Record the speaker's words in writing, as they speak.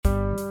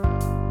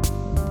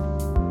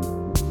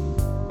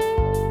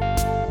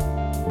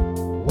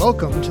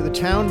Welcome to the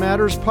Town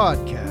Matters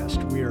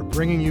Podcast. We are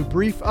bringing you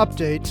brief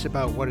updates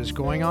about what is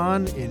going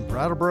on in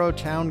Brattleboro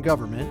town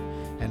government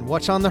and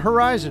what's on the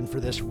horizon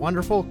for this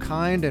wonderful,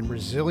 kind, and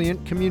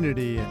resilient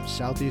community in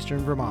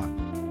southeastern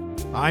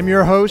Vermont. I'm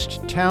your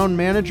host, Town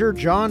Manager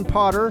John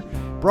Potter,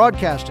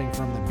 broadcasting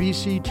from the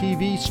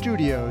BCTV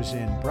studios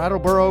in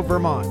Brattleboro,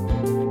 Vermont.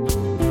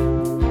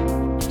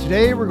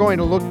 Today we're going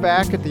to look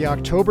back at the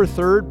October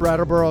 3rd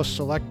Brattleboro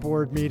Select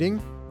Board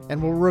meeting, and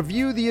we'll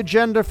review the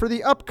agenda for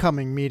the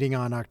upcoming meeting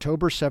on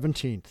October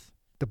 17th.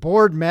 The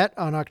board met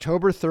on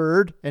October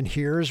 3rd, and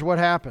here's what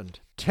happened.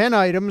 10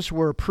 items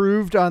were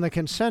approved on the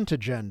consent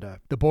agenda.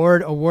 The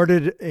board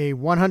awarded a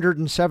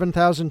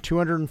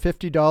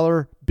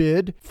 $107,250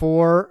 bid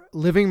for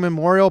Living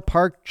Memorial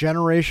Park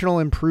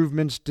Generational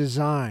Improvements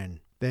Design.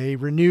 They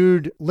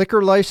renewed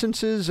liquor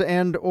licenses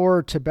and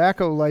or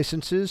tobacco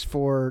licenses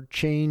for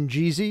Chain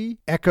Jeezy,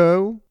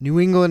 Echo, New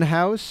England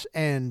House,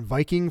 and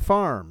Viking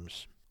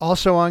Farms.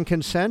 Also on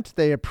consent,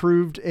 they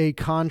approved a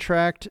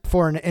contract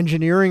for an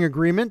engineering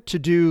agreement to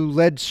do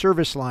lead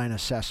service line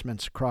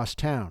assessments across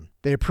town.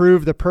 They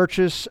approved the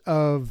purchase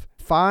of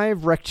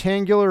 5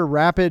 rectangular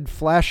rapid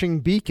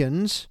flashing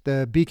beacons,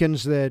 the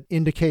beacons that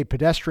indicate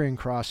pedestrian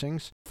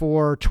crossings,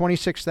 for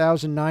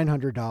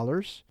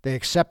 $26,900. They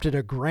accepted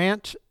a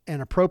grant and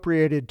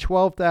appropriated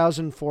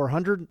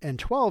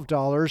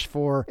 $12,412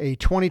 for a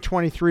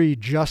 2023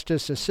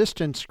 Justice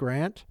Assistance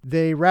Grant.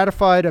 They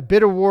ratified a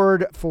bid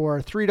award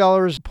for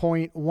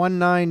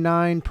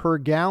 $3.199 per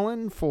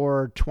gallon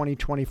for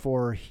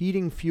 2024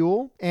 heating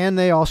fuel, and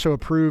they also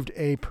approved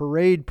a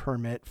parade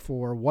permit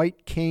for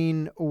White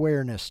Cane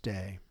Awareness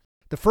Day.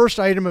 The first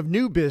item of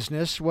new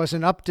business was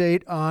an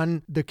update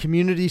on the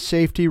Community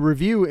Safety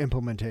Review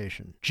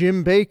implementation.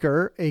 Jim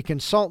Baker, a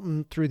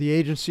consultant through the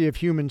Agency of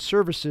Human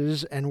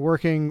Services and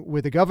working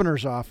with the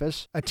governor's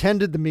office,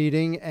 attended the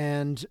meeting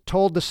and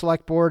told the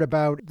select board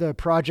about the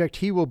project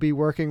he will be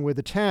working with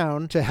the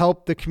town to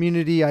help the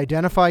community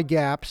identify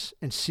gaps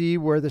and see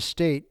where the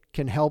state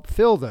can help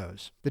fill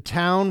those. The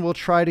town will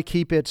try to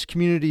keep its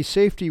community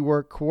safety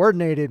work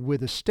coordinated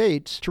with the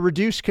states to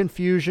reduce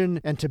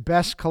confusion and to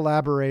best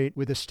collaborate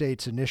with the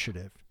state's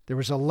initiative. There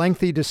was a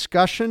lengthy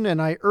discussion,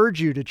 and I urge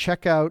you to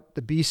check out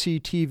the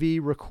BCTV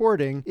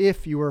recording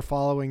if you are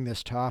following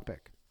this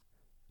topic.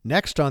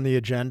 Next on the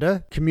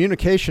agenda,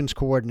 Communications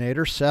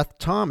Coordinator Seth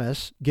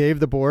Thomas gave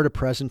the board a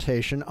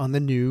presentation on the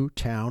new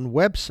town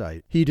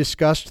website. He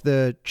discussed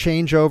the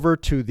changeover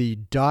to the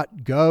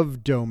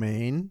 .gov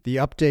domain, the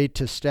update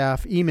to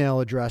staff email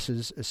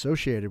addresses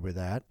associated with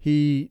that.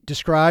 He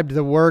described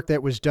the work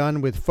that was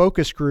done with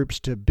focus groups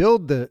to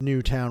build the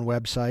new town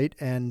website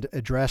and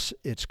address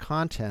its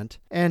content.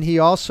 And he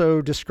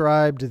also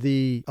described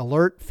the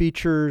alert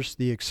features,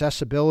 the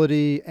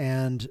accessibility,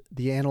 and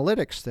the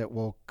analytics that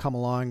will come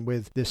along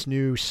with this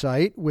new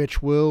site,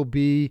 which will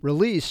be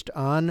released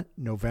on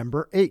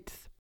November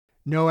 8th.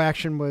 No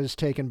action was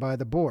taken by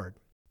the board.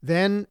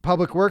 Then,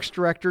 Public Works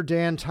Director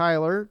Dan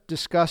Tyler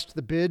discussed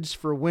the bids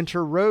for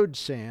winter road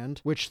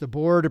sand, which the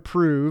board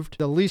approved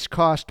the least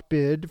cost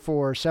bid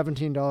for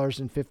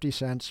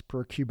 $17.50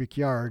 per cubic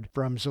yard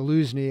from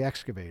Zaluzny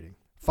Excavating.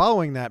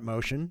 Following that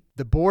motion,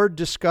 the board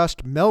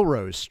discussed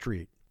Melrose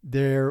Street.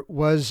 There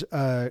was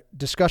a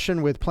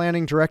discussion with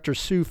Planning Director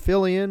Sue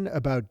Fillion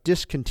about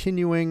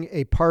discontinuing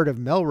a part of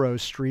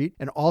Melrose Street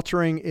and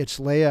altering its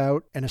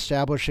layout and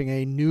establishing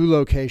a new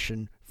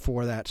location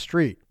for that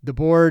street. The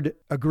board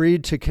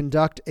agreed to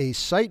conduct a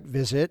site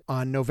visit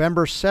on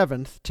November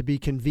 7th to be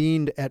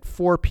convened at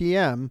 4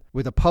 p.m.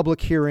 with a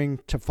public hearing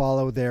to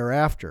follow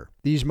thereafter.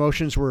 These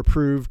motions were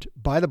approved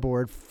by the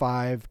board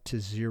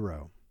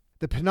 5-0.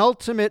 The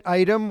penultimate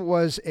item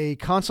was a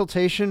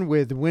consultation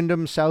with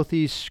Windham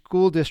Southeast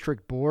School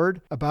District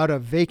Board about a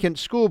vacant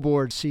school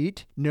board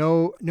seat.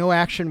 No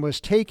action was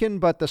taken,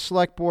 but the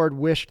select board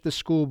wished the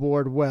school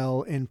board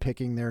well in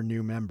picking their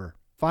new member.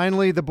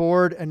 Finally, the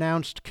board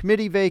announced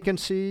committee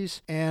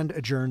vacancies and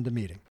adjourned the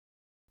meeting.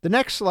 The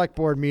next select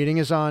board meeting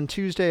is on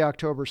Tuesday,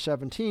 October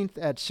 17th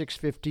at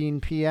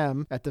 6:15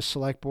 p.m. at the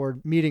select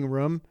board meeting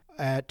room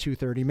at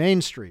 230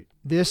 Main Street.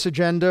 This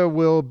agenda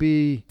will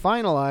be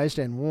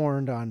finalized and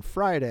warned on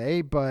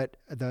Friday, but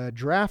the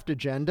draft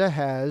agenda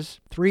has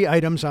 3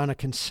 items on a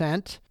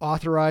consent: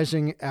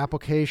 authorizing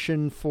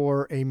application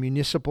for a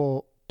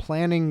municipal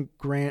planning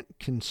grant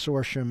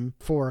consortium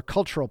for a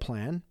cultural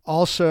plan,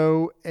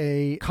 also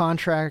a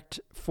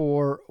contract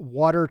for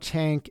water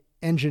tank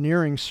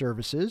engineering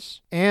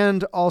services,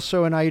 and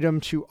also an item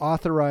to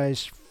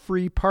authorize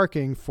free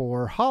parking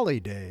for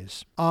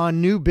holidays. On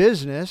new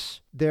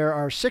business, there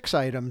are 6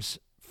 items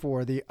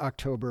for the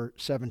October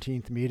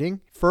 17th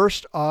meeting.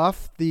 First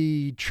off,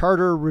 the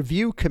Charter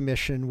Review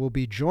Commission will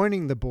be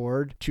joining the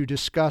board to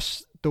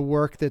discuss the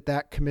work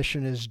that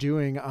commission is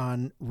doing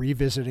on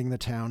revisiting the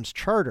town's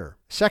charter.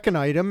 Second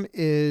item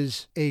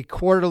is a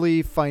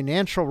quarterly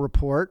financial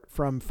report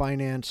from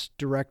Finance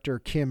Director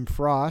Kim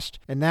Frost,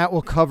 and that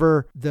will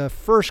cover the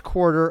first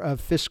quarter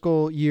of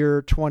fiscal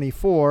year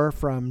 24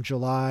 from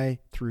July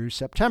through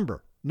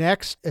September.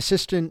 Next,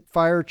 Assistant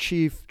Fire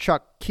Chief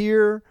Chuck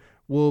Keir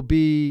will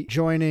be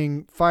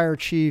joining Fire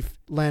Chief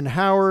Len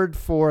Howard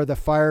for the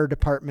fire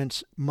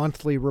department's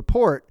monthly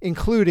report,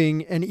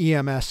 including an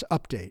EMS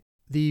update.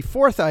 The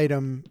fourth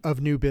item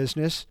of new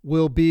business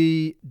will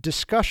be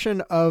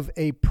discussion of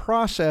a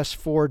process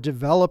for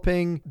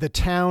developing the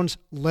town's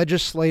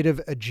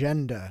legislative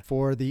agenda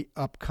for the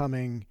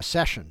upcoming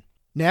session.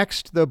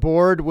 Next, the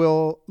board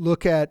will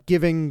look at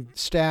giving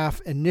staff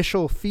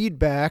initial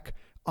feedback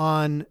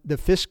on the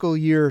fiscal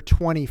year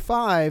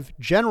 25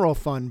 general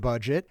fund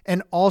budget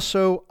and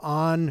also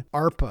on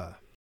ARPA.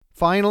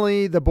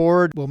 Finally, the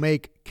board will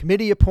make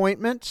committee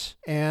appointments,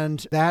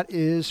 and that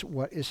is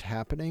what is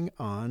happening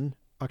on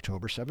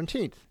October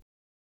 17th.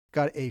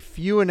 Got a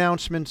few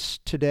announcements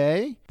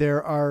today.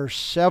 There are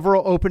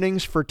several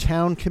openings for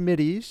town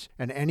committees,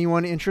 and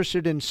anyone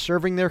interested in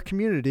serving their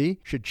community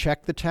should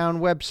check the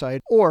town website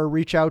or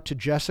reach out to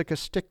Jessica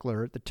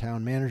Stickler at the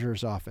town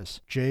manager's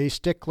office,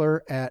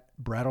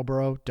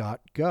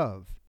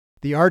 jstickler@brattleboro.gov.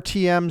 The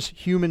RTM's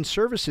Human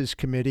Services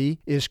Committee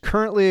is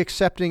currently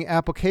accepting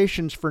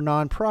applications for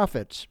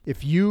nonprofits.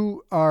 If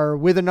you are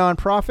with a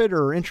nonprofit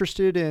or are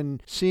interested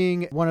in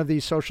seeing one of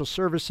these social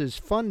services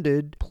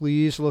funded,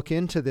 please look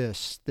into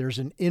this. There's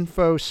an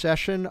info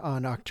session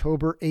on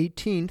October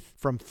 18th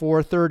from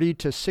 4:30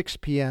 to 6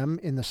 p.m.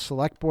 in the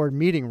Select Board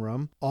meeting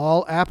room.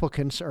 All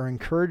applicants are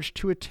encouraged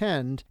to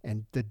attend,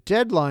 and the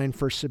deadline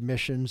for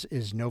submissions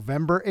is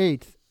November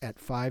 8th at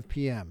 5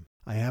 p.m.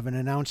 I have an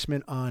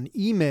announcement on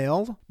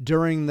email.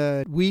 During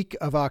the week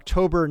of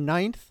October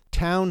 9th,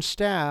 town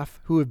staff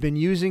who have been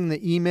using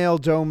the email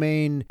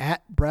domain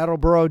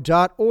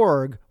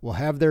 @brattleboro.org will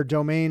have their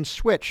domain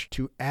switched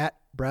to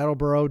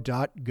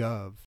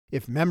 @brattleboro.gov.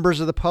 If members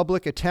of the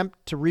public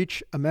attempt to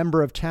reach a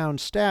member of town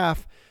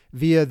staff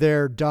via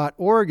their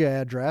 .org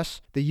address,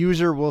 the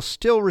user will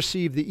still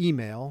receive the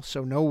email,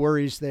 so no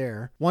worries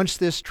there. Once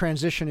this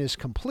transition is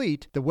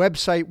complete, the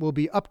website will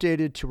be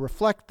updated to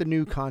reflect the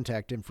new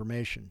contact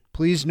information.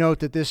 Please note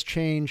that this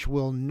change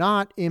will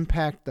not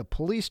impact the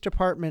police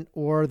department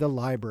or the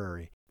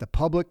library. The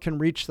public can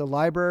reach the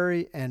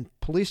library and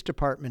police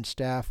department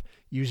staff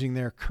using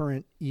their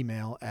current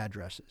email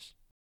addresses.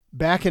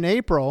 Back in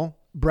April,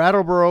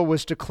 Brattleboro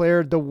was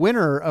declared the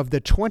winner of the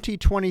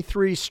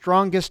 2023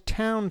 Strongest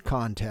Town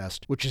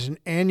Contest, which is an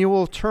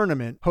annual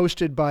tournament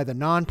hosted by the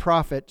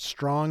nonprofit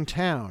Strong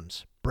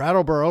Towns.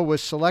 Brattleboro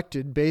was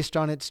selected based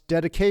on its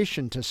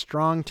dedication to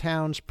Strong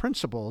Towns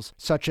principles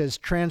such as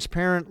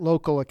transparent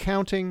local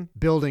accounting,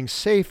 building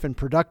safe and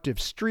productive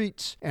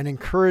streets, and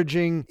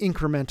encouraging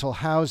incremental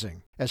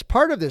housing. As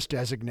part of this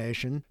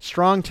designation,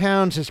 Strong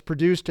Towns has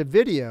produced a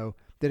video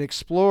that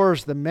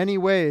explores the many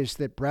ways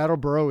that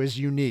Brattleboro is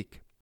unique.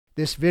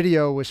 This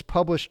video was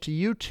published to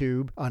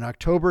YouTube on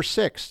October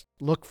 6th.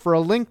 Look for a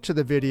link to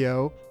the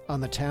video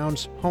on the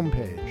town's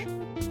homepage.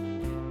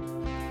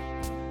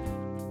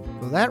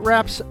 Well, that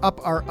wraps up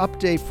our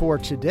update for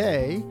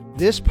today.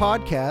 This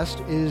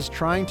podcast is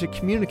trying to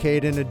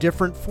communicate in a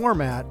different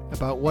format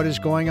about what is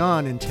going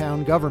on in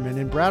town government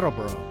in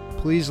Brattleboro.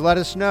 Please let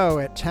us know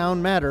at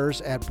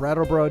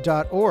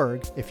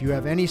townmatters@brattleboro.org if you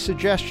have any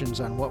suggestions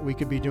on what we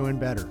could be doing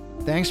better.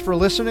 Thanks for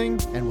listening,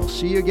 and we'll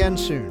see you again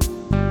soon.